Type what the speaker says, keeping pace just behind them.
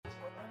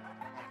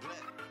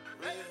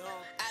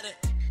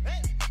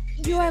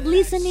You are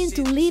listening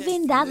to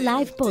Living That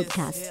Life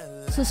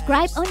podcast.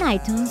 Subscribe on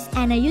iTunes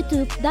and at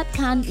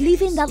youtube.com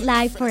Living That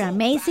Life for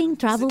amazing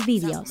travel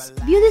videos.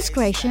 View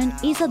discretion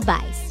is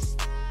advised.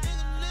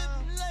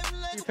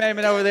 Your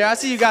payment over there. I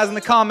see you guys in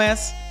the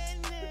comments.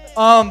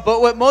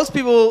 But what most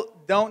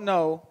people don't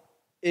know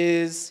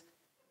is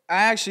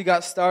I actually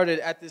got started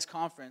at this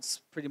conference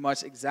pretty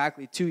much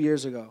exactly 2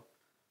 years ago.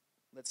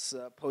 Let's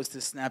post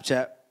this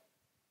Snapchat.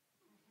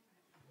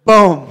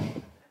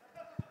 Boom.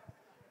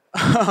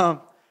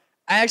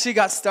 I actually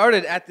got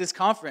started at this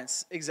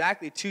conference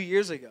exactly 2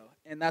 years ago,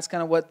 and that's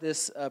kind of what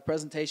this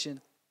presentation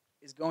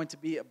is going to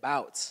be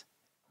about.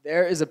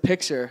 There is a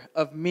picture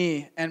of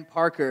me and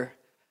Parker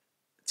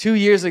 2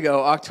 years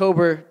ago,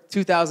 October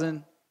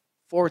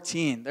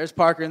 2014. There's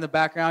Parker in the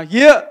background.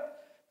 Yeah,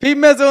 Pete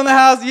Mezzo in the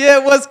house. Yeah,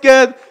 what's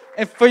good?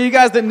 And for you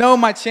guys that know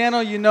my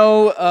channel, you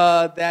know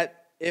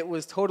that it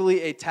was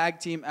totally a tag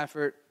team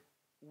effort.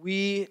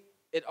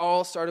 It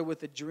all started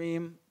with a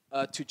dream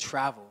to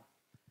travel.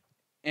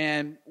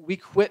 And we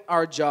quit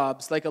our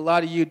jobs like a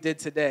lot of you did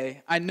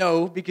today. I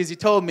know because you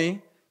told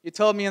me. You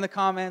told me in the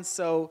comments,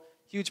 so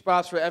huge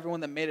props for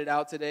everyone that made it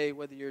out today,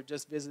 whether you're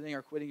just visiting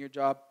or quitting your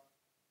job.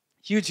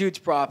 Huge,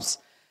 huge props.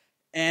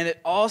 And it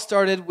all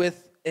started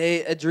with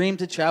a dream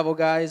to travel,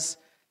 guys,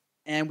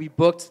 and we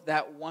booked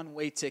that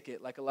one-way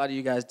ticket like a lot of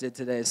you guys did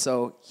today.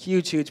 So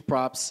huge, huge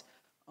props.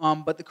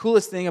 But the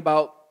coolest thing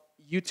about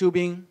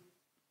YouTubing,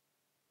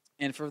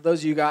 and for those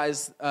of you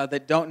guys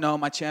that don't know,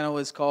 my channel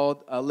is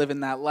called Living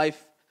That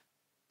Life.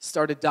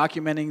 Started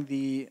documenting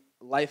the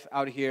life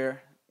out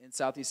here in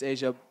Southeast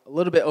Asia a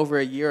little bit over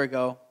a year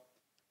ago.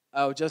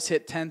 I just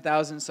hit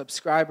 10,000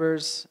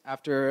 subscribers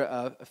after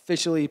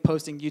officially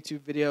posting YouTube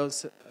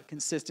videos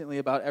consistently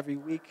about every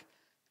week.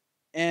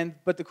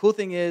 But the cool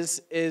thing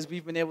is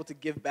we've been able to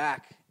give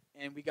back,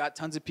 and we got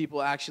tons of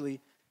people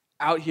actually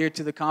out here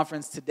to the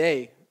conference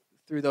today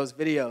through those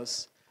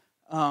videos.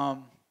 I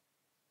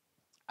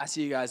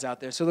see you guys out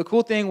there. So the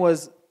cool thing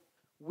was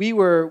we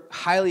were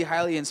highly,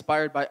 highly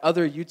inspired by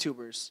other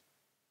YouTubers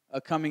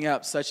coming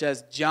up, such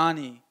as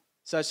Johnny,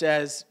 such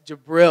as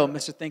Jabril,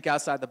 Mr. Think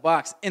Outside the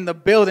Box, in the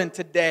building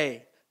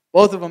today.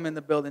 Both of them in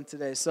the building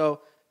today.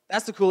 So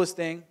that's the coolest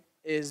thing,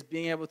 is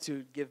being able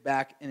to give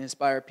back and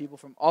inspire people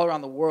from all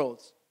around the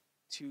world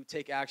to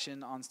take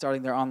action on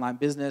starting their online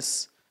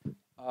business,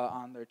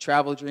 on their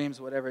travel dreams,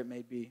 whatever it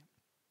may be.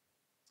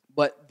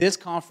 But this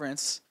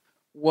conference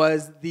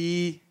was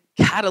the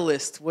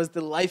catalyst, was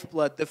the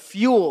lifeblood, the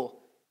fuel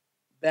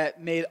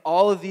that made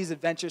all of these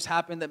adventures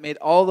happen, that made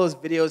all those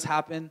videos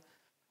happen.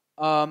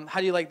 How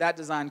do you like that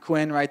design,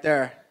 Quinn, right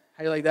there? How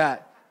do you like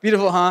that?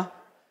 Beautiful, huh?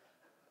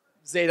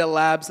 Zeta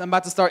Labs. I'm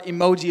about to start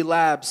Emoji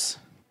Labs.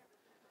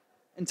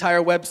 Entire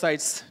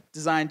websites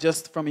designed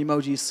just from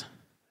emojis.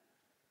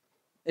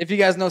 If you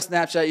guys know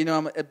Snapchat, you know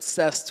I'm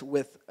obsessed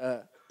with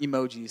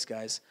emojis,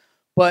 guys.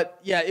 But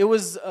yeah, it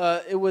was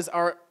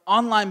our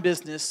online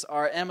business,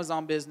 our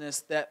Amazon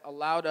business, that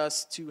allowed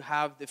us to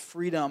have the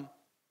freedom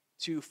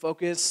to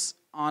focus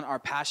on our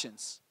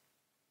passions.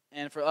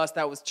 And for us,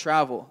 that was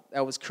travel,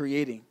 that was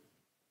creating.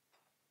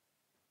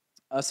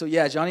 So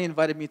yeah, Johnny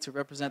invited me to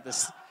represent the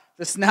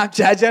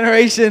Snapchat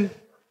generation.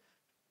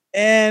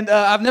 And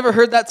I've never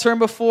heard that term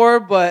before,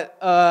 but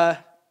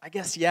I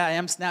guess, yeah, I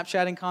am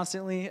Snapchatting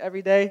constantly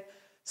every day.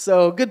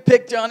 So good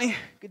pick, Johnny.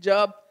 Good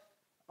job.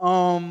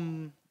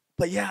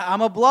 But yeah,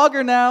 I'm a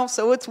blogger now,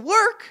 so it's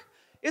work.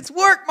 It's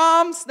work,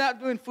 Mom.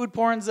 Doing food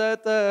porns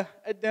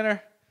at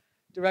dinner,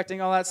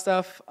 directing all that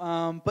stuff.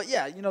 But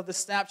yeah, you know, the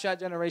Snapchat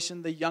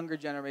generation, the younger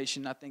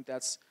generation, I think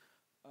that's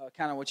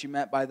kind of what you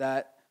meant by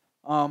that.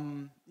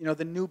 You know,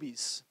 the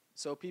newbies.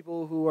 So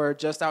people who are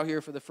just out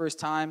here for the first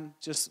time,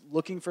 just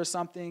looking for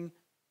something,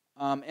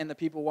 and the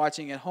people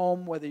watching at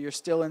home, whether you're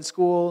still in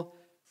school,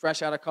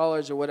 fresh out of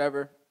college or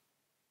whatever,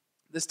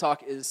 this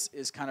talk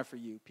is kind of for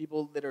you.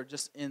 People that are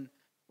just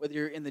whether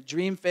you're in the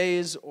dream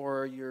phase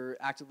or you're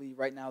actively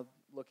right now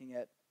looking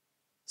at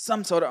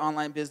some sort of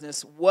online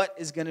business, what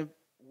is going to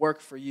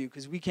work for you?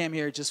 Because we came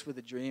here just with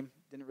a dream,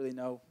 didn't really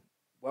know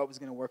what was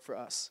going to work for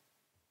us.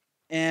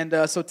 And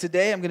so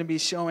today I'm going to be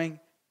showing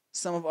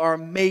some of our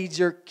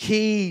major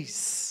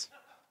keys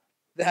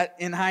that,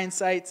 in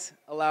hindsight,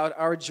 allowed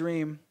our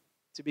dream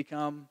to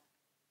become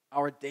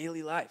our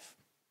daily life.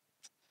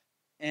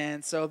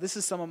 And so this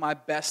is some of my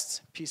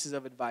best pieces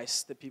of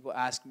advice that people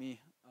ask me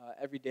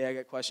every day. I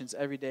get questions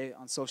every day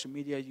on social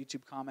media,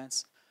 YouTube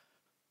comments.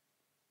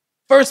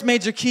 First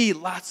major key,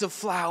 lots of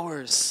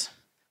flowers.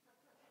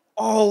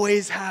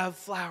 Always have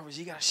flowers.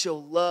 You got to show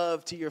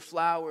love to your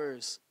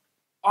flowers.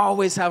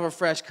 Always have a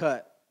fresh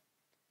cut.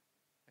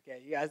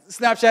 Okay, you guys, the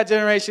Snapchat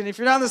generation. If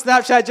you're not in the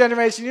Snapchat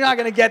generation, you're not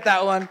going to get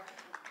that one.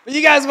 But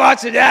you guys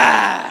watch it.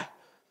 Yeah.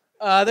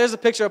 There's a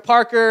picture of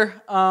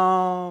Parker.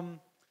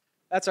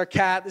 That's our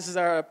cat. This is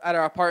at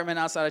our apartment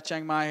outside of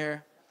Chiang Mai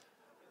here.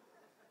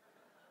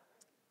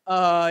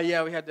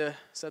 Yeah, we had to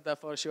set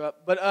that photo show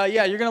up. But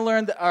yeah, you're going to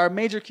learn that our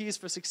major keys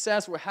for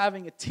success. We're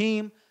having a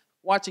team,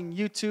 watching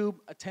YouTube,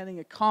 attending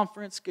a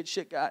conference. Good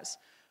shit, guys.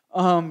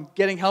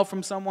 Getting help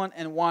from someone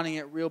and wanting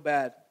it real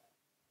bad.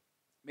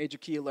 Major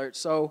key alert.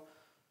 So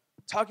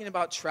talking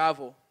about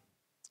travel.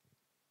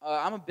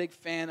 I'm a big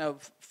fan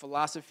of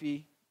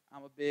philosophy.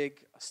 I'm a big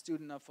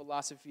student of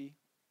philosophy.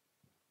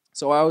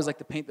 So I always like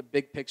to paint the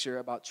big picture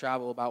about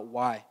travel, about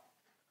why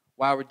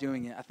we're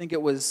doing it. I think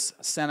it was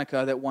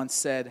Seneca that once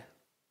said,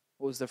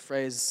 what was the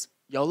phrase,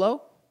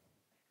 YOLO?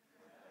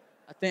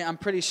 I'm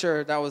pretty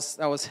sure that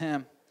was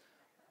him.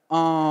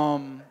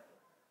 But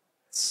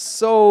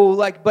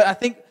I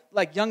think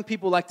like young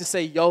people like to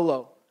say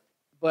YOLO,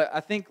 but I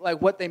think like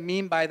what they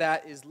mean by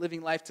that is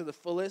living life to the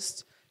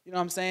fullest. You know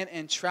what I'm saying?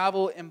 And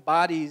travel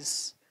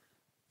embodies,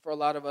 for a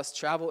lot of us,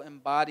 travel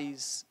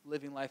embodies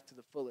living life to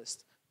the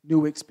fullest.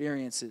 New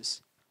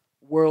experiences,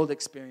 world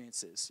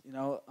experiences,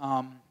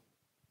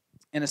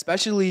 and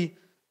especially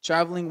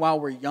traveling while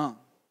we're young.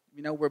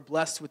 We're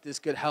blessed with this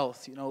good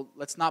health.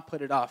 Let's not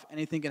put it off.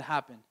 Anything can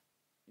happen.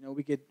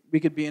 We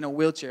could be in a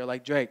wheelchair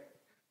like Drake.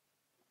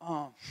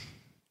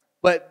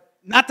 But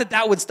not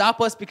that would stop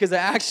us, because I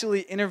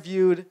actually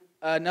interviewed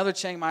another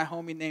Chiang Mai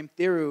homie named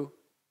Thiru,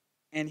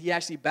 and he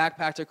actually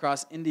backpacked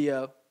across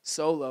India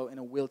solo in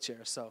a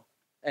wheelchair. So,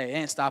 hey, it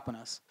ain't stopping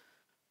us.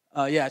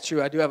 Yeah,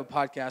 true. I do have a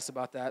podcast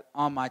about that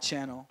on my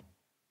channel.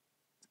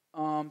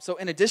 So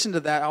in addition to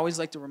that, I always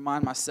like to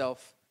remind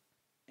myself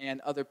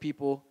and other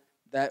people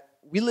that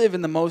we live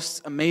in the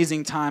most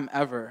amazing time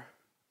ever.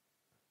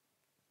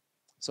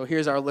 So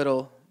here's our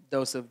little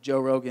dose of Joe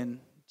Rogan,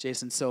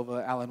 Jason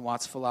Silva, Alan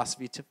Watts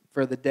philosophy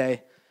for the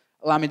day.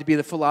 Allow me to be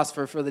the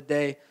philosopher for the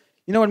day.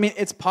 You know what I mean?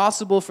 It's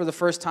possible for the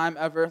first time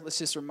ever. Let's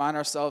just remind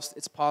ourselves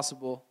it's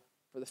possible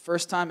for the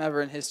first time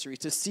ever in history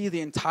to see the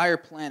entire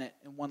planet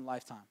in one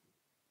lifetime.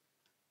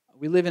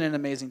 We live in an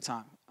amazing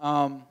time.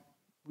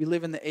 We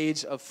live in the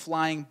age of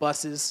flying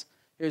buses.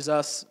 Here's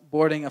us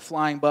boarding a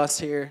flying bus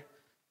here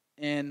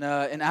in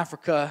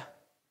Africa,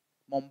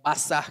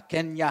 Mombasa,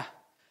 Kenya,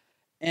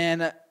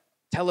 and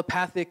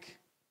telepathic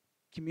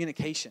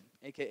communication,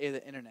 a.k.a.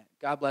 the internet.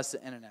 God bless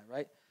the internet,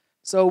 right?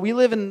 So we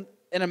live in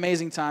an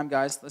amazing time,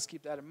 guys. Let's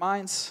keep that in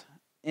mind.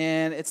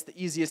 And it's the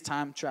easiest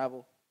time to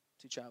travel,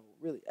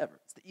 really, ever.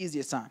 It's the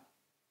easiest time.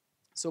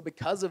 So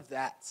because of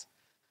that,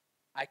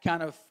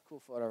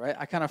 cool photo, right?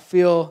 I kind of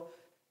feel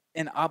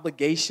an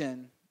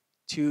obligation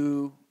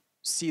to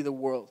see the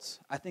world.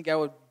 I think I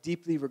would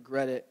deeply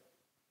regret it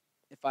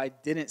if I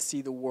didn't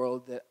see the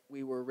world that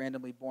we were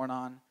randomly born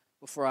on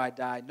before I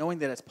died, knowing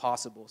that it's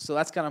possible. So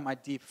that's kind of my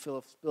deep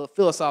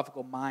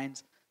philosophical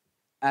mind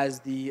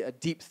as the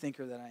deep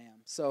thinker that I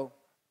am. So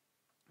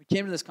we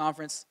came to this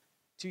conference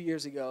 2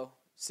 years ago,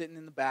 sitting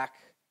in the back,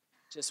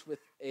 just with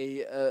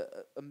a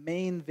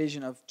main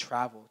vision of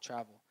travel.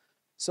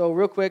 So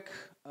real quick,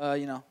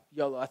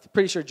 YOLO. I'm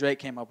pretty sure Drake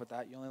came up with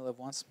that. You only live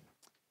once.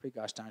 Pretty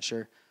gosh darn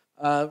sure.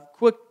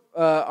 Quick,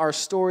 our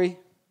story,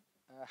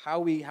 how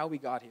we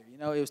got here.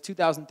 It was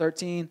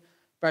 2013,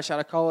 fresh out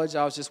of college.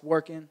 I was just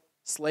working,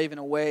 slaving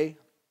away,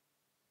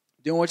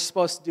 doing what you're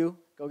supposed to do.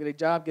 Go get a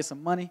job, get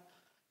some money.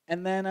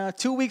 And then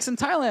 2 weeks in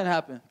Thailand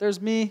happened.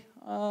 There's me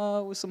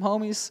with some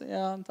homies,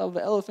 on top of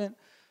an elephant.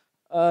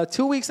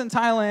 2 weeks in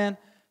Thailand,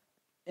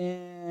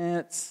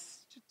 and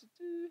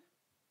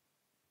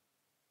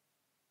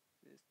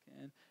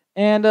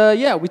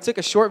we took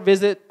a short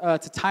visit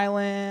to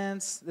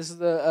Thailand. This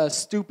is a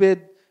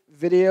stupid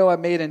video I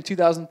made in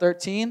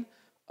 2013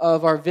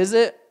 of our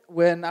visit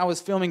when I was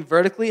filming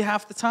vertically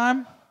half the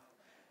time.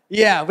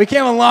 Yeah, we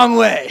came a long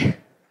way.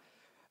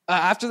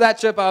 After that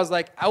trip, I was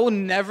like, I will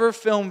never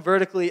film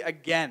vertically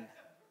again.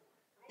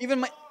 Even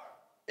my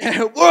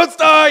World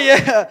Star,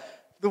 yeah,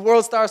 the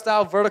World Star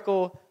style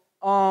vertical.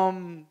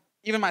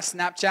 Even my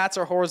Snapchats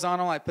are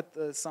horizontal. I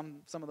put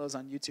some of those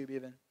on YouTube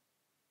even.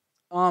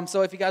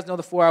 So if you guys know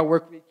the 4-hour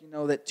work week, you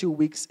know that 2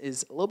 weeks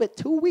is a little bit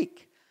too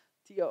weak.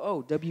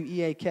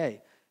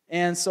 TOOWEAK.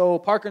 And so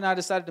Parker and I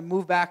decided to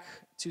move back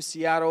to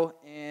Seattle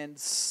and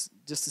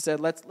just said,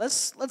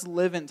 let's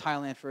live in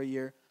Thailand for a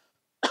year.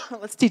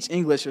 Let's teach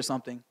English or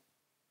something.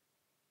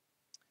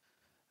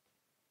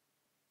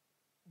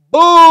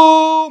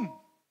 Boom!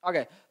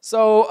 Okay,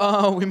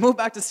 so we moved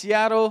back to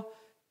Seattle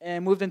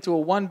and moved into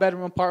a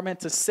 1-bedroom apartment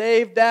to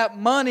save that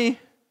money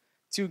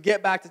to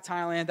get back to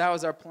Thailand. That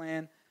was our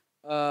plan.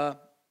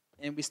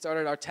 And we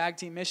started our tag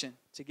team mission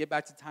to get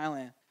back to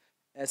Thailand.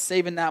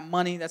 Saving that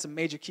money, that's a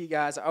major key,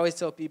 guys. I always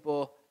tell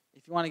people,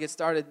 if you want to get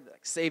started,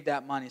 save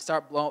that money.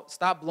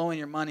 Stop blowing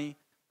your money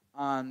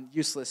on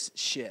useless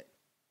shit.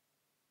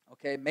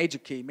 Okay, major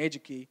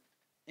key.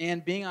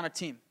 And being on a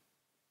team,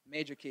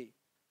 major key.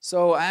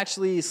 So I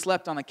actually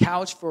slept on a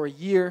couch for a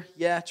year.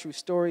 Yeah, true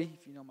story.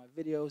 If you know my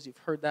videos, you've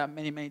heard that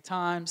many, many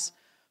times.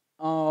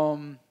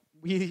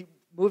 We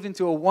moved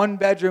into a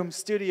 1-bedroom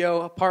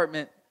studio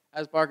apartment,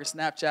 as Parker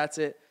Snapchats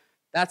it.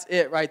 That's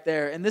it right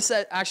there. And this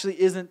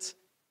actually isn't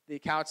the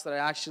couch that I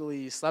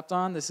actually slept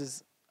on. This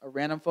is a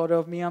random photo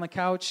of me on the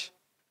couch.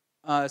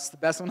 It's the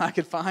best one I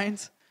could find.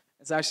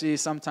 It's actually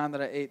some time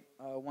that I ate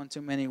one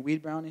too many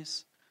weed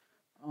brownies.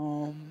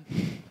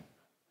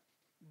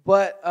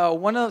 But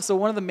one of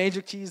the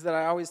major keys that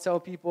I always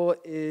tell people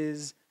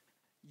is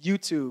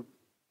YouTube.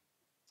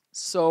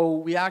 So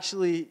we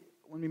actually,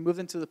 when we moved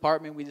into the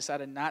apartment, we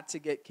decided not to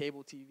get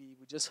cable TV.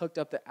 We just hooked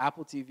up the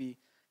Apple TV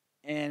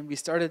and we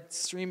started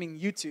streaming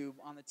YouTube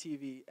on the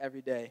TV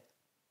every day.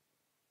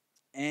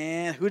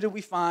 And who did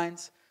we find?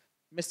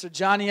 Mr.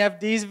 Johnny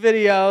FD's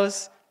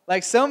videos.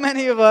 Like so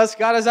many of us,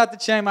 got us out to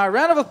Chiang Mai.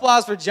 Round of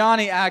applause for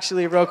Johnny,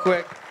 actually, real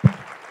quick.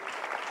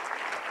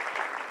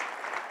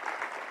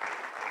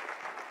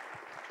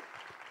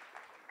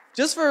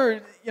 Just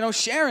for,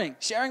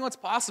 sharing what's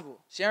possible,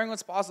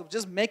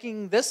 just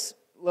making this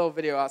little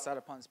video outside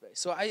of Pun Space.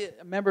 So I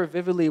remember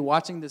vividly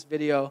watching this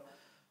video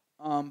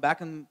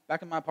back in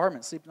my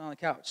apartment, sleeping on the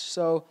couch.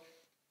 So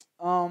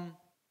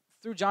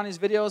through Johnny's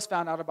videos,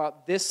 found out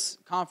about this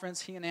conference,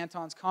 he and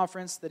Anton's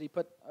conference that he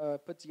put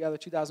together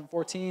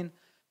 2014,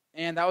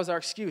 and that was our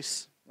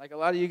excuse. Like a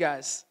lot of you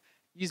guys,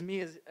 use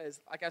me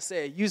as like I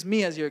say, use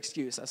me as your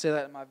excuse. I say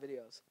that in my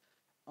videos.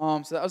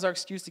 So that was our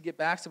excuse to get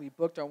back, so we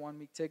booked our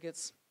 1-week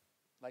tickets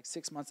like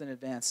 6 months in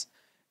advance.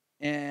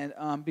 And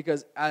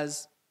because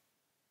as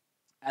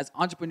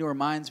entrepreneur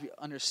minds, we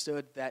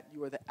understood that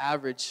you are the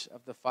average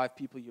of the 5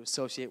 people you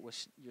associate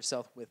with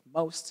yourself with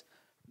most.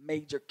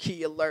 Major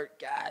key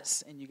alert,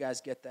 guys, and you guys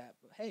get that.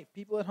 But hey,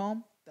 people at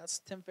home, that's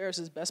Tim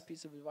Ferriss's best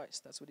piece of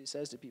advice. That's what he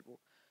says to people.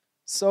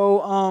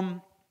 So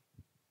a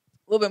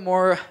little bit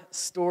more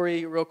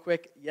story real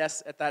quick.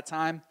 Yes, at that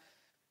time,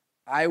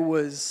 I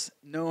was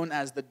known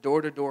as the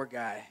door-to-door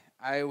guy.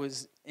 I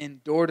was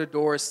in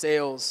door-to-door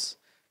sales.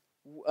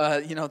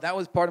 That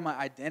was part of my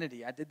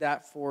identity. I did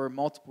that for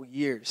multiple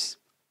years.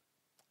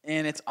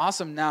 And it's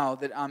awesome now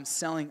that I'm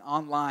selling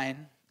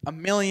online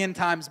 1,000,000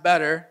 times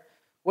better.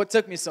 What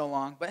took me so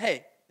long? But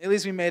hey, at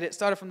least we made it.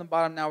 Started from the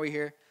bottom, now we're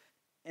here.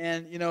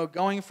 And,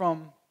 going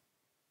from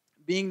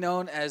being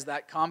known as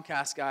that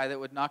Comcast guy that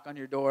would knock on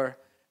your door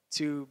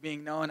to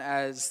being known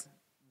as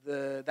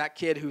that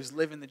kid who's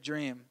living the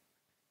dream.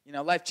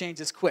 Life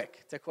changes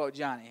quick, to quote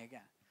Johnny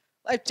again.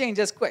 Life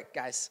changes quick,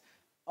 guys.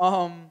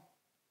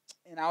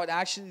 And I would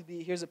actually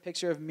here's a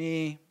picture of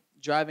me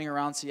driving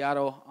around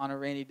Seattle on a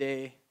rainy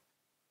day,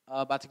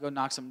 about to go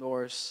knock some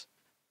doors.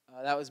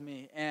 That was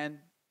me. And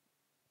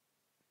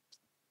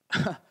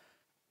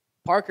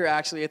Parker,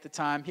 actually, at the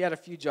time, he had a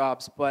few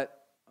jobs,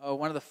 but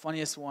one of the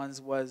funniest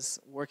ones was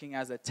working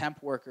as a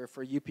temp worker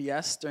for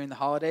UPS during the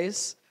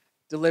holidays,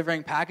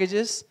 delivering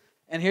packages.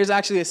 And here's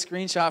actually a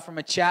screenshot from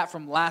a chat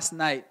from last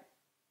night.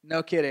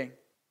 No kidding.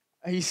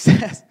 He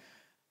says,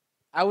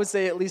 I would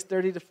say at least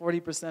 30 to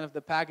 40% of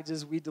the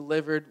packages we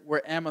delivered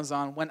were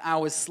Amazon when I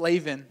was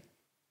slaving.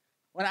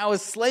 When I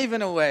was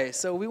slaving away.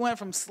 So we went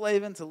from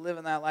slaving to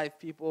living that life,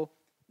 people.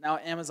 Now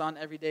Amazon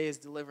every day is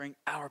delivering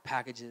our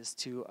packages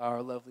to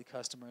our lovely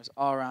customers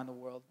all around the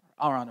world,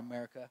 all around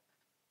America.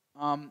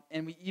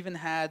 And we even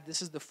had,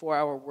 this is the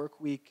 4-hour work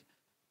week,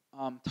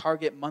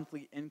 target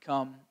monthly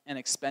income and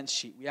expense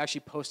sheet. We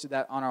actually posted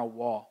that on our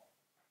wall.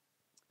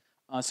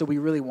 So we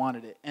really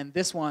wanted it. And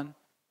this one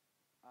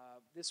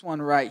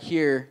right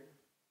here,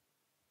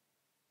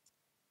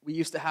 we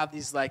used to have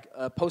these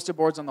poster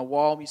boards on the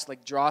wall. We used to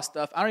draw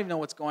stuff. I don't even know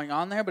what's going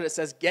on there, but it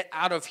says "Get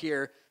out of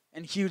here"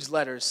 in huge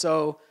letters.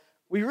 So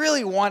we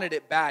really wanted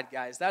it bad,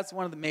 guys. That's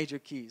one of the major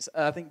keys.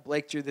 I think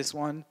Blake drew this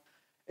one.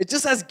 It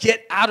just says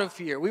 "Get out of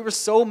here." We were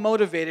so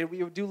motivated.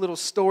 We would do little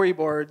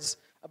storyboards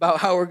about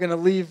how we're going to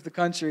leave the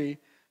country.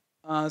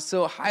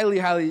 So highly,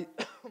 highly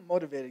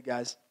motivated,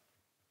 guys.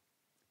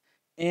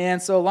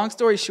 And so long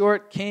story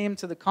short, came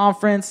to the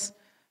conference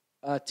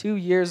 2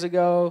 years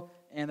ago,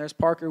 and there's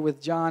Parker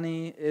with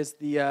Johnny, is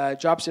the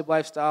Dropship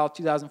Lifestyle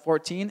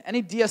 2014.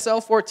 Any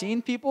DSL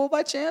 14 people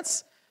by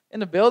chance in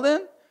the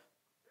building?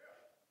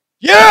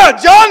 Yeah,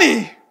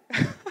 Johnny!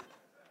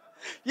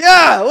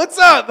 Yeah, what's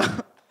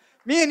up?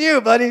 Me and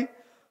you, buddy.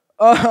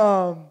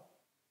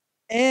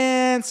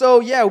 And so,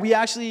 yeah,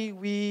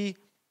 we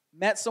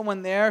met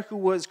someone there who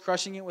was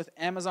crushing it with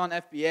Amazon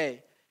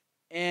FBA.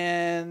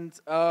 And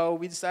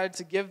we decided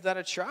to give that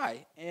a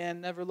try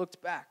and never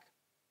looked back.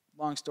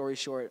 Long story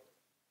short.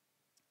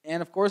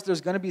 And of course,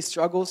 there's going to be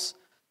struggles.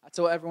 I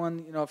tell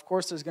everyone, of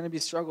course, there's going to be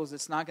struggles.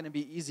 It's not going to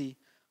be easy.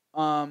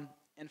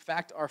 In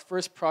fact, our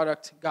first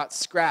product got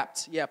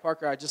scrapped. Yeah,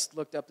 Parker, I just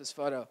looked up this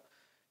photo.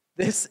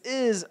 This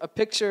is a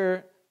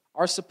picture.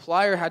 Our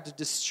supplier had to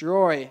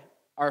destroy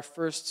our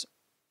first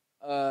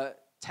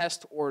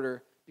test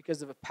order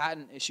because of a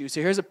patent issue.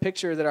 So here's a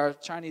picture that our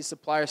Chinese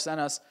supplier sent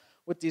us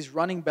with these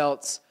running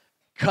belts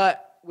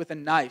cut with a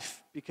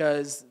knife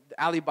because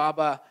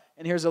Alibaba,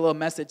 and here's a little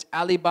message,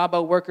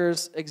 Alibaba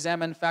workers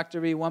examine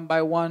factory one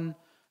by one,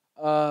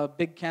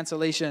 big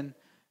cancellation,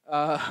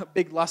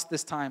 big loss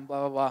this time,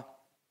 blah, blah, blah.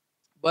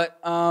 But,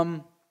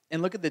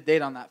 and look at the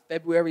date on that,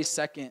 February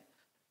 2nd,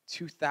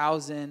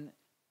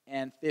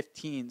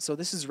 2015. So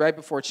this is right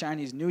before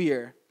Chinese New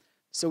Year.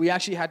 So we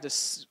actually had to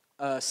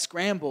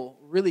scramble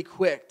really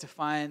quick to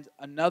find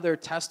another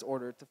test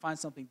order, to find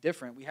something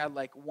different. We had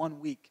 1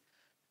 week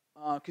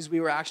because we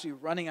were actually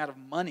running out of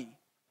money.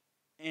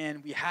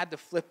 And we had to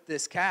flip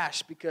this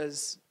cash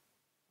because,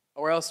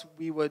 or else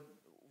we would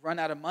run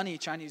out of money.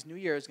 Chinese New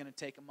Year is going to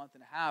take a month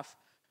and a half.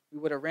 We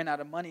would have ran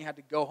out of money, had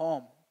to go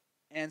home.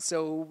 And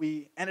so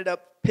we ended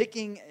up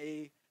picking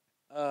a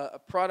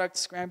product,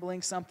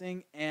 scrambling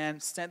something,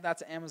 and sent that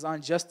to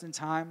Amazon just in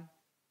time.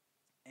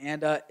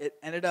 And it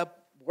ended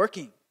up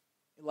working,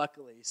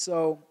 luckily.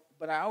 So,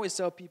 but I always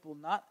tell people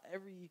not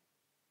every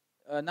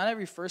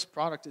first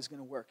product is going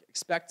to work.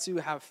 Expect to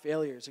have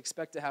failures.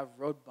 Expect to have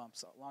road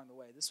bumps along the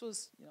way. This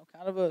was,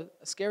 kind of a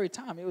scary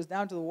time. It was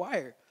down to the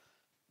wire.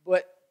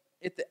 But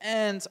at the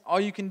end, all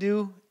you can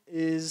do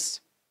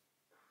is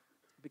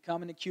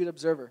become an acute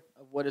observer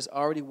of what is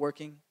already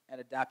working and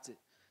adapt it.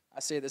 I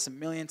say this a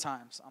million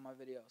times on my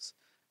videos.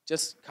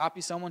 Just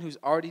copy someone who's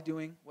already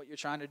doing what you're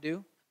trying to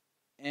do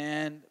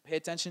and pay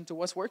attention to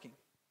what's working.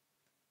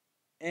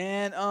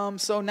 And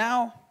so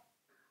now,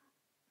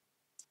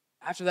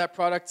 after that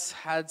product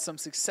had some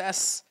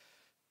success,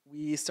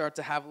 we start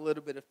to have a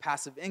little bit of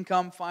passive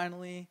income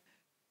finally.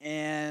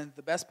 And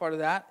the best part of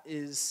that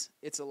is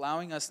it's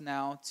allowing us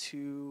now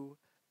to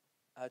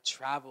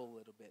travel a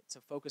little bit, to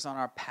focus on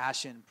our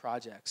passion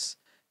projects.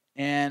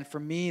 And for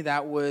me,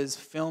 that was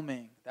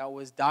filming, that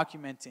was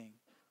documenting.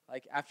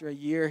 Like after a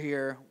year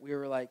here, I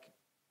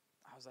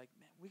was like,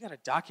 man, we got to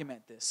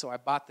document this. So I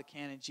bought the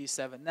Canon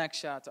G7 Next.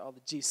 Shout out to all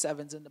the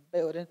G7s in the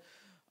building.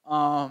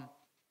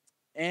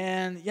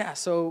 And yeah,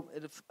 so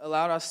it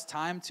allowed us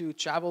time to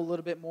travel a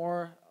little bit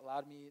more,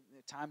 allowed me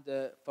time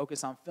to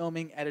focus on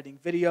filming, editing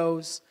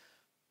videos.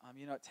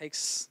 It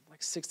takes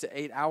like 6 to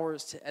 8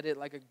 hours to edit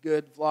like a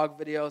good vlog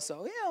video.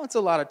 So, it's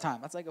a lot of time.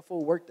 That's like a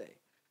full workday.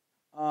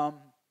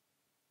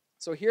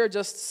 So here are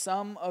just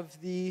some of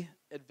the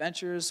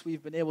adventures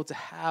we've been able to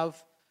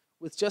have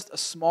with just a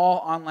small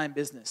online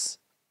business.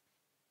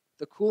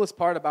 The coolest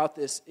part about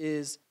this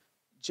is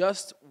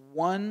just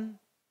one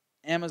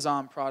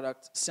Amazon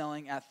product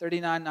selling at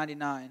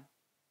 $39.99,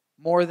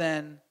 more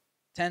than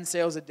 10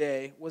 sales a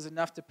day, was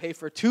enough to pay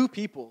for 2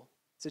 people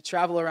to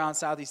travel around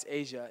Southeast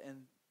Asia and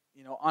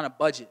on a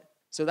budget.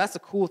 So that's the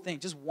cool thing,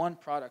 just one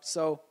product.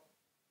 So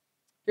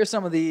here's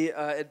some of the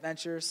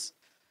adventures.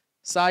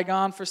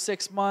 Saigon for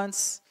 6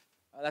 months.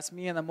 That's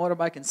me on the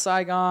motorbike in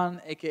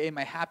Saigon, a.k.a.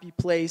 my happy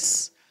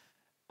place.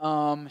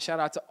 Shout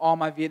out to all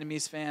my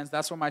Vietnamese fans.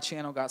 That's where my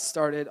channel got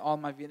started. All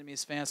my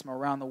Vietnamese fans from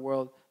around the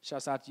world.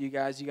 Shouts out to you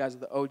guys. You guys are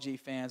the OG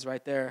fans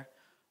right there.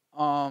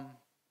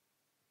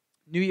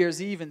 New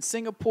Year's Eve in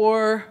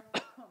Singapore.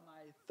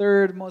 My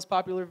 3rd most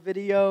popular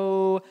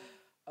video.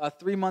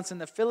 3 months in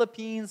the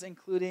Philippines,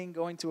 including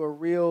going to a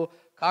real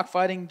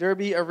cockfighting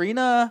derby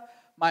arena.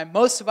 My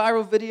most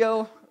viral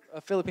video.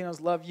 Filipinos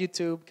love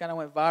YouTube. Kind of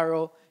went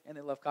viral, and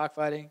they love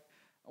cockfighting.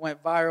 I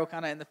went viral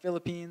kind of in the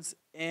Philippines.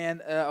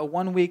 And a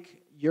 1-week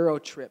Euro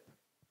trip,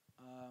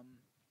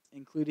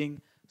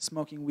 including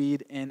smoking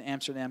weed in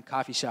Amsterdam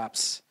coffee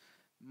shops.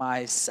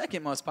 My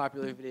 2nd most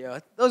popular video.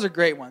 Those are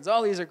great ones.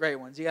 All these are great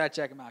ones. You got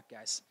to check them out,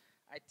 guys.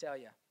 I tell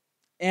you.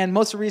 And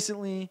most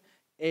recently,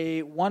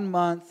 a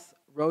 1-month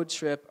road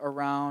trip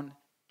around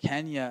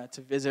Kenya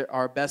to visit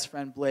our best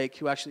friend Blake,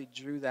 who actually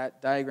drew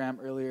that diagram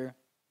earlier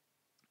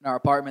in our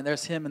apartment.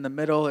 There's him in the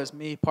middle. There's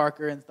me,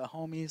 Parker, and the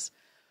homies.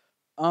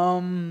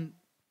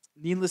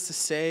 Needless to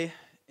say,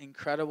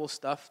 incredible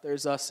stuff.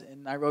 There's us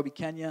in Nairobi,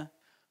 Kenya,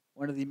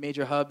 one of the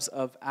major hubs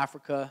of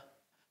Africa.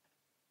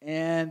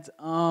 And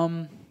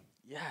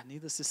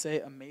needless to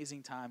say,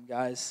 amazing time,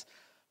 guys.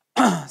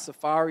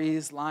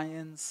 Safaris,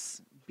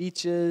 lions,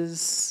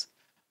 beaches,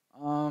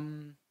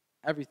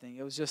 everything.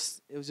 It was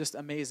just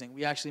amazing.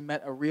 We actually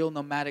met a real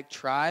nomadic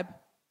tribe.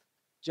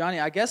 Johnny,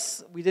 I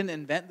guess we didn't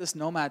invent this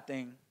nomad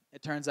thing,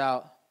 it turns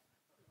out.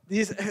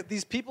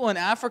 These people in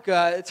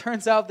Africa, it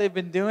turns out they've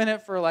been doing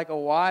it for like a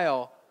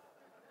while.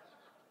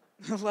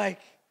 Like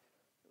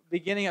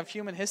beginning of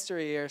human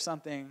history or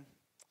something.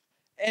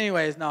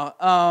 Anyways, no.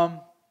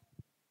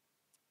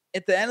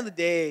 At the end of the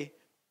day,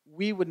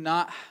 we would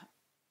not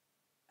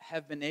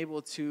have been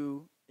able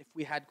to, if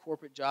we had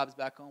corporate jobs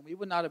back home, we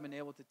would not have been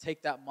able to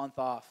take that month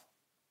off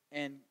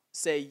and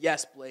say,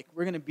 yes, Blake,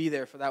 we're going to be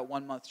there for that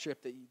 1-month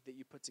trip that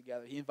you put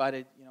together. He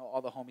invited,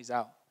 all the homies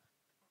out.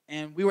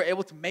 And we were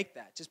able to make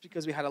that just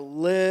because we had a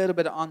little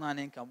bit of online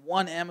income.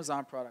 One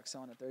Amazon product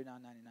selling at $39.99.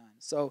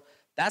 So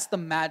that's the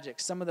magic,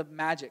 some of the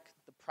magic,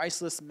 the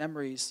priceless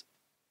memories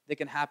that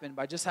can happen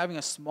by just having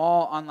a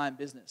small online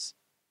business.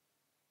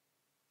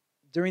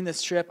 During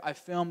this trip, I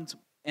filmed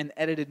and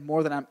edited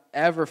more than I've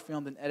ever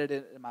filmed and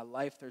edited in my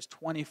life. There's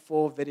 20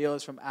 full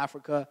videos from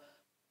Africa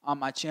on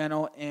my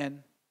channel,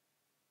 and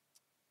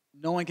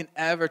no one can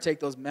ever take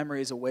those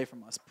memories away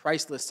from us.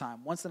 Priceless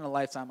time,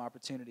 once-in-a-lifetime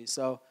opportunity.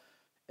 So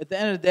at the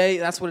end of the day,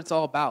 that's what it's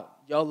all about.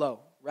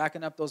 YOLO,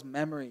 racking up those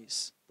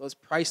memories, those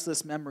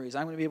priceless memories.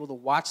 I'm going to be able to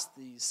watch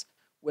these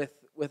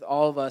with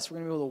all of us. We're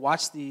going to be able to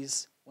watch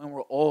these when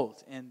we're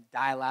old and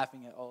die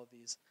laughing at all of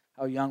these,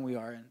 how young we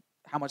are and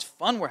how much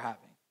fun we're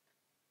having.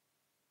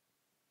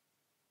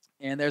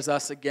 And there's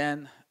us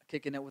again,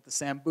 kicking it with the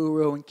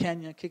Samburu in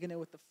Kenya, kicking it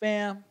with the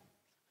fam.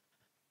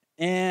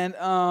 And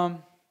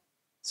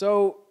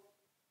so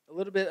a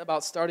little bit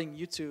about starting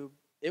YouTube.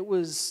 It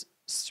was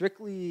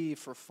strictly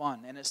for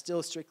fun, and it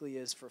still strictly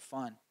is for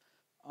fun.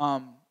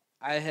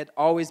 I had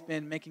always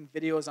been making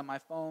videos on my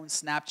phone,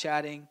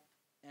 Snapchatting,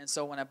 and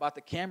so when I bought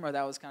the camera,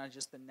 that was kind of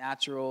just the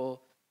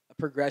natural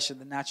progression,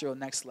 the natural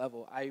next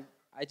level. I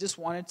just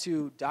wanted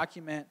to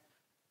document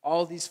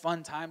all these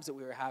fun times that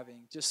we were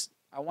having.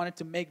 I wanted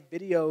to make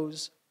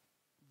videos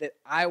that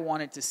I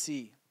wanted to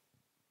see.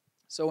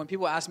 So when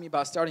people ask me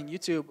about starting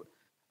YouTube,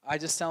 I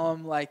just tell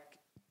them like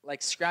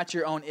scratch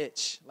your own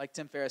itch, like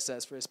Tim Ferriss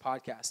says for his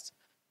podcast.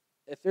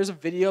 If there's a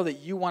video that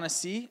you want to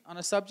see on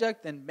a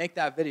subject, then make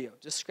that video.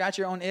 Just scratch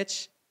your own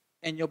itch,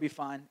 and you'll be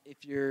fine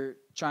if you're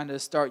trying to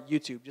start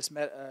YouTube. Just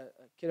met a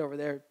kid over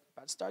there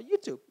about to start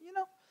YouTube,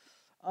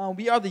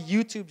 We are the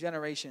YouTube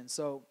generation.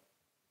 So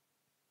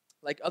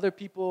like other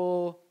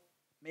people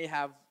may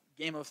have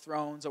Game of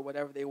Thrones or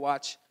whatever they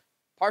watch,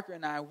 Parker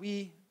and I,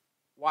 we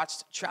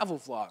watched travel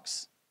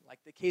vlogs, like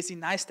the Casey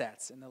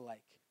Neistats and the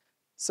like.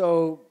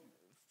 So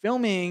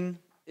filming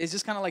is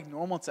just kind of like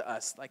normal to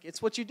us. Like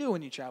it's what you do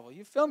when you travel.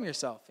 You film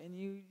yourself and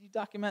you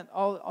document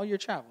all your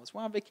travels.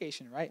 We're on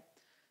vacation, right?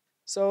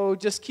 So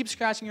just keep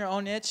scratching your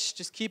own itch.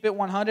 Just keep it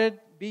 100.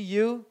 Be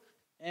you,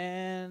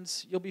 and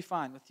you'll be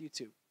fine with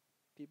YouTube.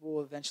 People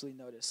will eventually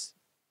notice.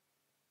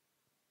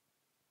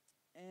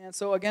 And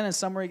so again, in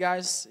summary,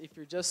 guys, if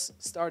you're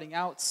just starting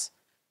out,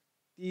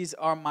 these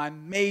are my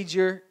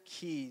major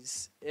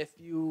keys. If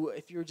you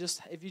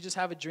just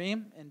have a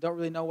dream and don't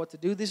really know what to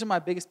do, these are my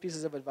biggest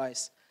pieces of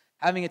advice.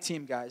 Having a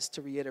team, guys,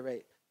 to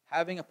reiterate.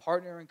 Having a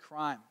partner in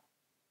crime.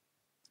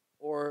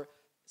 Or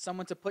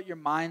someone to put your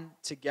mind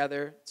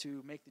together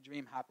to make the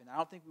dream happen. I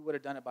don't think we would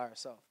have done it by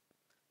ourselves.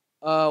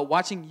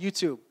 Watching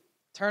YouTube.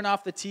 Turn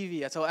off the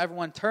TV. I tell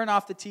everyone, turn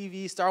off the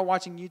TV, start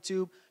watching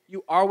YouTube.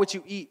 You are what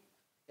you eat.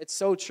 It's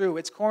so true.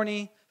 It's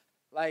corny,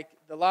 like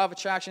the law of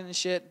attraction and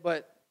shit,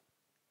 but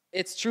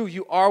it's true.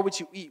 You are what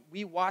you eat.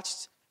 We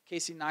watched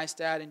Casey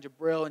Neistat and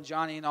Jabril and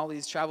Johnny and all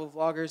these travel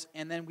vloggers,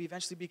 and then we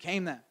eventually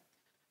became them.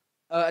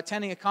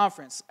 Attending a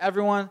conference.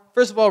 Everyone,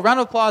 first of all,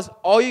 round of applause,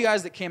 all you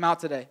guys that came out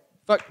today.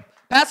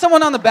 Pat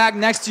someone on the back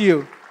next to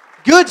you.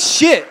 Good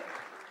shit.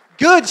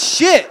 Good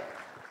shit.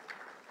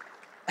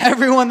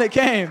 Everyone that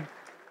came.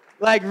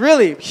 Like,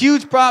 really,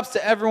 huge props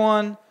to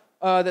everyone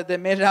that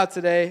made it out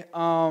today.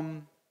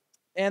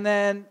 And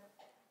then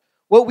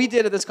what we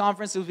did at this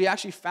conference is we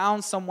actually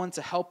found someone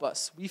to help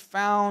us. We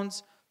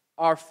found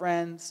our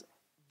friends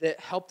that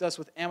helped us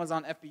with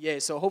Amazon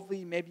FBA. So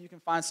hopefully maybe you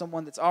can find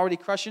someone that's already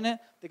crushing it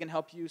that can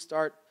help you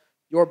start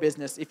your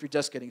business if you're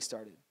just getting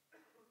started.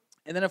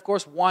 And then, of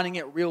course, wanting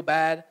it real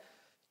bad.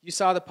 You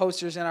saw the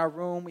posters in our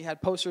room. We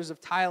had posters of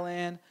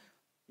Thailand.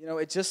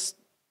 It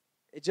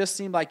just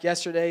seemed like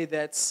yesterday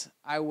that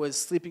I was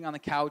sleeping on the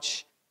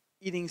couch,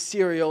 eating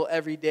cereal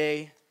every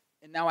day,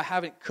 and now I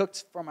haven't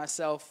cooked for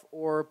myself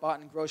or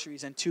bought in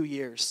groceries in 2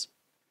 years.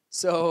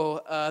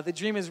 So the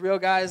dream is real,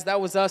 guys.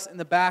 That was us in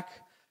the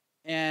back,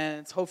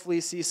 and hopefully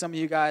see some of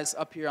you guys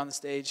up here on the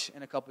stage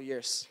in a couple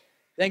years.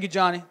 Thank you,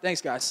 Johnny. Thanks,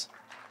 guys.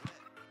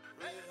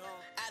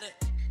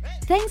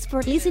 Thanks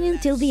for listening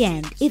till the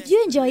end. If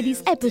you enjoyed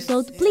this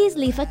episode, please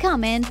leave a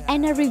comment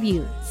and a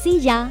review. See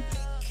ya!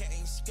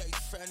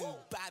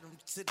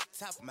 To the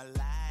top of my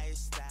life.